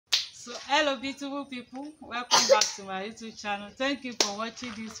So hello beautiful people, welcome back to my YouTube channel. Thank you for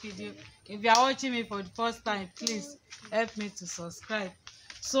watching this video. If you are watching me for the first time, please help me to subscribe.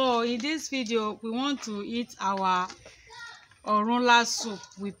 So in this video we want to eat our orunla soup.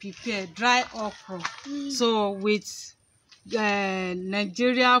 We prepare dry okra, so with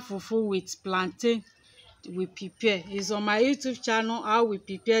Nigeria fufu with plantain. We prepare is on my YouTube channel, how we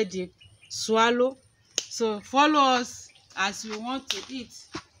prepare the swallow. So follow us as we want to eat.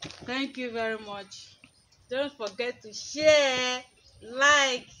 Thank you very much. Don't forget to share,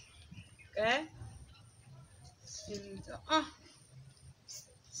 like, see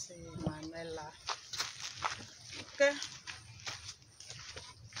Manela. Okay.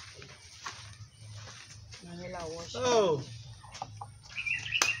 Manela wash. Oh,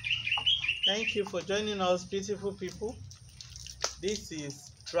 thank you for joining us, beautiful people. This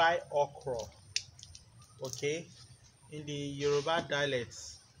is dry okra. Okay, in the Yoruba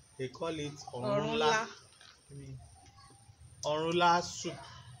dialects, they call it orunla soup.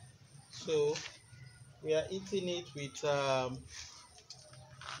 So we are eating it with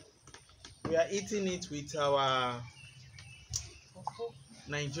our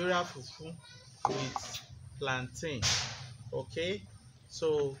Nigeria fufu with plantain. Okay,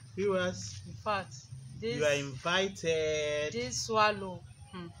 so viewers, In fact, you are invited. This swallow.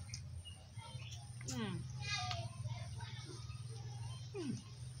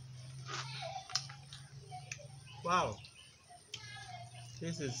 Wow,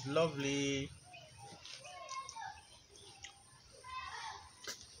 this is lovely.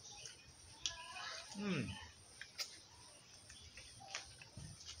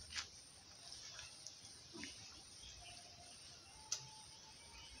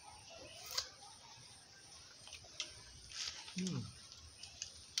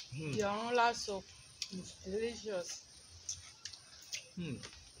 The orunla soup is delicious.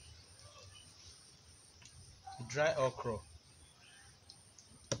 Dry okra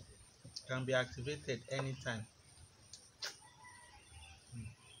can be activated anytime.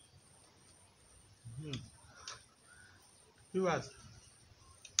 Viewers,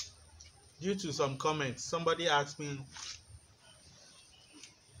 due to some comments, somebody asked me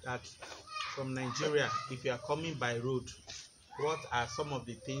that from Nigeria, if you are coming by road, what are some of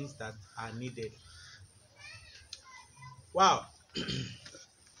the things that are needed? Wow.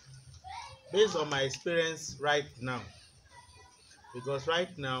 Based on my experience right now, because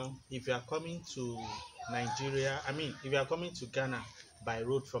right now, if you are coming to Nigeria, if you are coming to Ghana by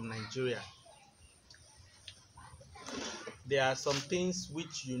road from Nigeria, there are some things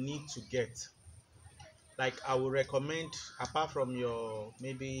which you need to get. Like I would recommend, apart from your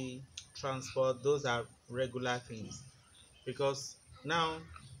maybe transport, those are regular things. Because now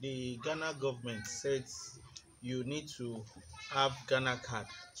the Ghana government says you need to have Ghana card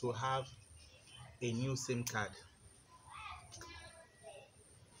to have a new SIM card.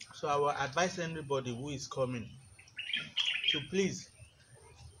 So I will advise anybody who is coming to please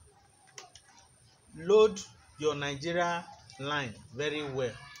load your Nigeria line very well.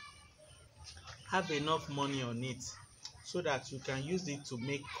 Have enough money on it so that you can use it to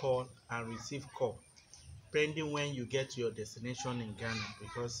make call and receive call pending when you get to your destination in Ghana.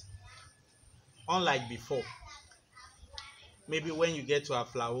 Because unlike before, maybe when you get to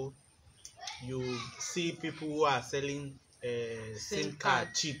Aflao, you see people who are selling SIM card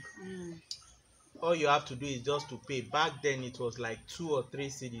cheap. All you have to do is just to pay. Back then it was like 2 or 3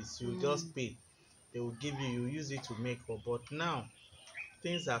 cedis. You just pay, they will give you use it to make call. But now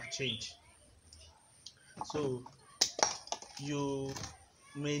things have changed, so you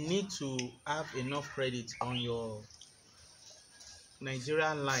may need to have enough credit on your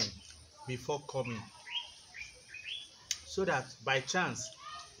Nigerian line before coming, so that by chance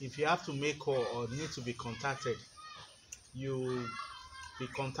if you have to make call or need to be contacted, you be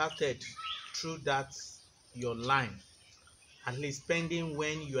contacted through that your line, at least pending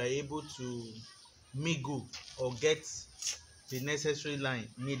when you are able to mingle or get the necessary line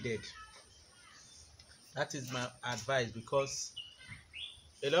needed. That is my advice, because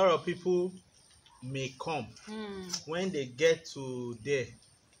a lot of people may come. When they get to there,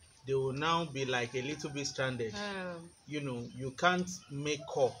 they will now be like a little bit stranded. You can't make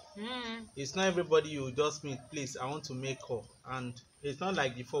call. It's not everybody you just meet, please I want to make call, and it's not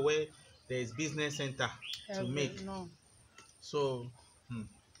like before where there is business center to make. So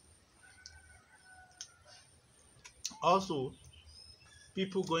also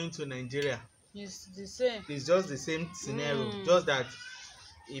people going to Nigeria, It's the same. It's just the same scenario. Just that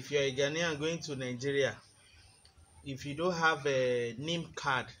if you're a Ghanaian going to Nigeria, if you don't have a NIM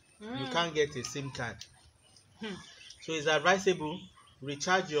card, you can't get a SIM card. So it's advisable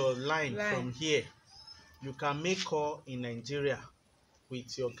recharge your line from here, you can make call in Nigeria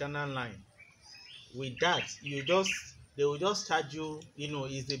with your Ghana line. With that, they will just charge you,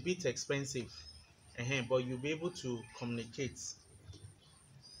 it's a bit expensive, but you'll be able to communicate.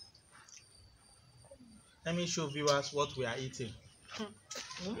 Let me show viewers what we are eating.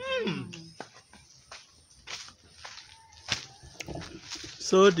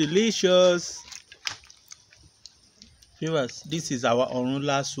 So delicious. Viewers, this is our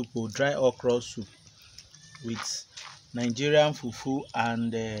orunla soup, or dry okra soup with Nigerian fufu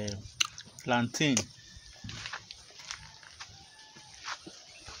and plantain.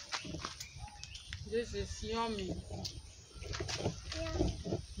 This is yummy.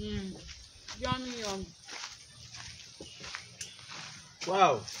 Yummy, yummy.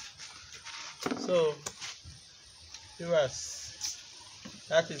 Wow. So, viewers,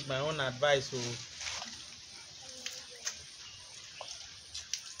 that is my own advice. So,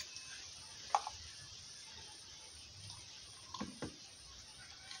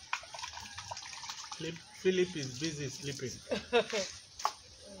 Philip is busy sleeping.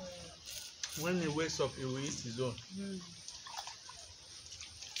 When he wakes up, he will eat his own.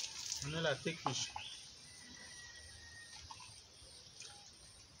 Manila, take fish.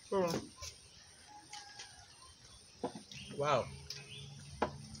 Oh. Wow.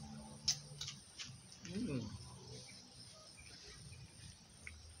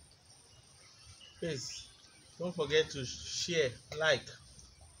 Please, don't forget to share, like.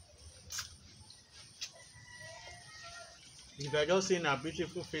 If you are just seeing our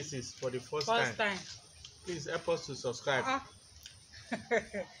beautiful faces for the first time, please help us to subscribe.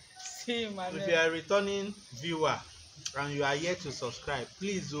 See you, if you are a returning viewer and you are yet to subscribe,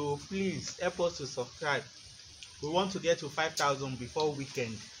 please help us to subscribe. We want to get to 5,000 before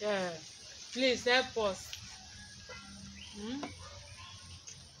weekend. Yeah, please help us.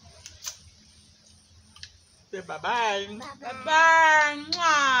 Say bye bye. Bye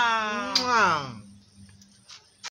bye.